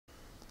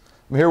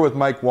I'm here with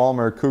Mike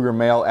Walmer, Cougar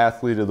Male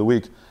Athlete of the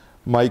Week.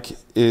 Mike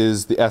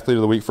is the Athlete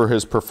of the Week for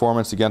his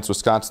performance against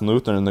Wisconsin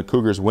Lutheran and the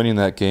Cougars winning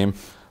that game.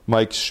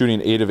 Mike shooting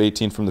 8 of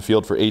 18 from the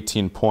field for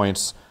 18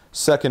 points,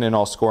 second in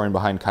all scoring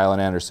behind Kylan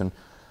Anderson.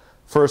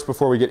 First,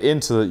 before we get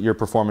into your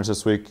performance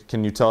this week,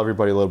 can you tell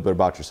everybody a little bit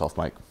about yourself,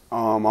 Mike?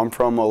 I'm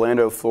from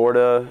Orlando,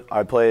 Florida.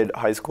 I played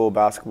high school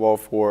basketball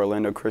for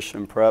Orlando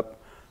Christian Prep.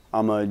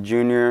 I'm a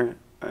junior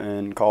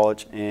in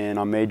college, and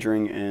I'm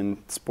majoring in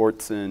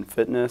sports and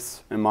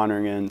fitness and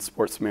minoring in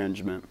sports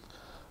management.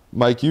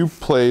 Mike, you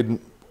played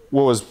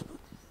what was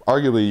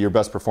arguably your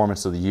best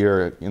performance of the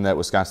year in that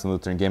Wisconsin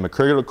Lutheran game, a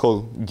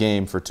critical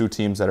game for two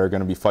teams that are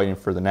going to be fighting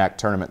for the NAC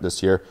tournament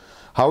this year.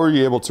 How were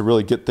you able to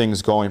really get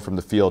things going from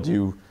the field?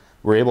 You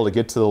were able to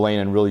get to the lane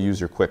and really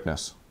use your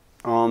quickness.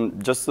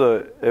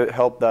 It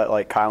helped that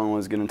Kylan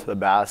was getting to the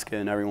basket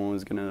and everyone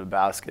was getting to the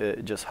basket.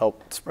 It just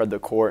helped spread the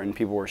court and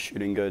people were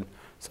shooting good.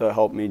 So it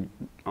helped me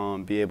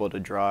be able to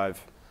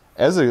drive.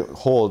 As a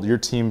whole, your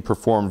team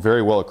performed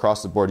very well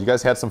across the board. You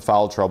guys had some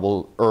foul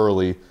trouble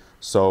early,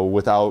 so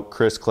without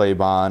Chris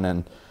Claybon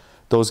and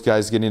those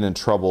guys getting in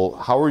trouble,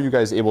 how were you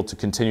guys able to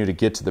continue to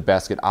get to the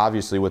basket,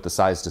 obviously with the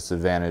size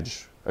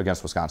disadvantage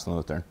against Wisconsin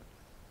Lutheran?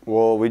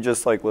 Well, we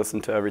just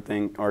listen to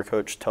everything our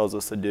coach tells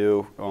us to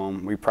do.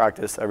 We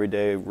practice every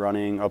day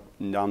running up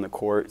and down the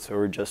court, so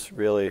we're just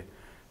really,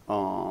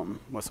 well,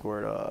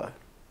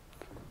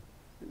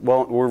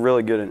 we're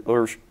really good.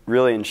 We're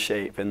really in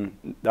shape,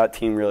 and that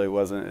team really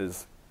wasn't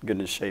as good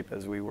in shape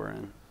as we were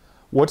in.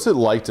 What's it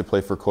like to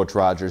play for Coach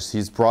Rogers?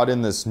 He's brought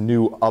in this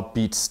new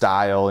upbeat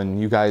style,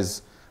 and you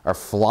guys are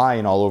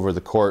flying all over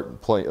the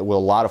court with a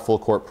lot of full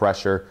court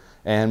pressure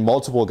and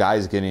multiple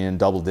guys getting in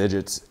double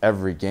digits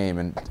every game.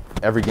 And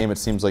every game it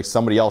seems like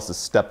somebody else is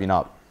stepping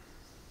up.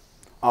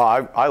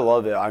 I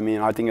love it. I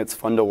mean, I think it's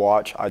fun to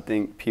watch. I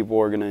think people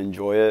are going to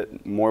enjoy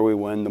it. The more we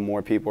win, the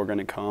more people are going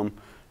to come,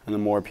 and the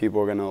more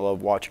people are going to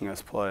love watching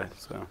us play.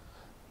 So.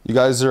 You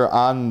guys are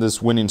on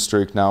this winning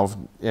streak now,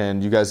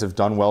 and you guys have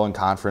done well in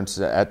conference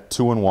at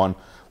 2-1.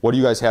 What do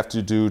you guys have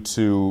to do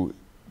to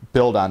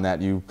build on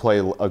that? You play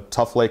a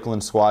tough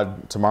Lakeland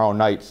squad tomorrow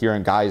night here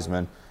in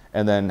Geisman,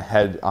 and then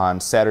head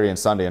on Saturday and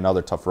Sunday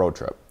another tough road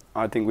trip.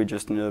 I think we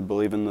just need to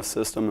believe in the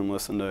system and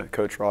listen to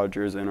Coach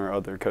Rogers and our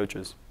other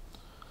coaches.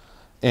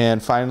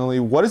 And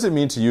finally, what does it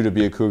mean to you to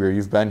be a Cougar?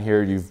 You've been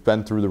here, you've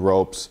been through the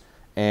ropes,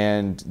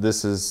 and the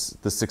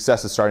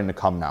success is starting to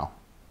come now.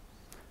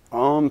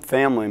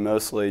 Family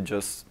mostly,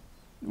 just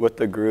with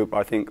the group.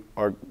 I think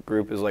our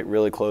group is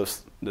really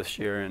close this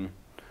year, and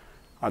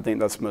I think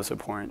that's most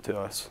important to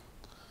us.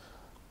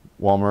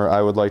 Walmer,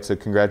 I would like to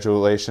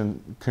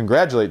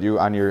congratulate you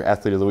on your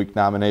Athlete of the Week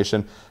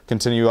nomination.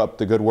 Continue up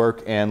the good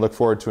work and look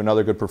forward to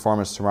another good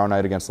performance tomorrow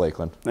night against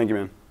Lakeland. Thank you,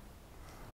 man.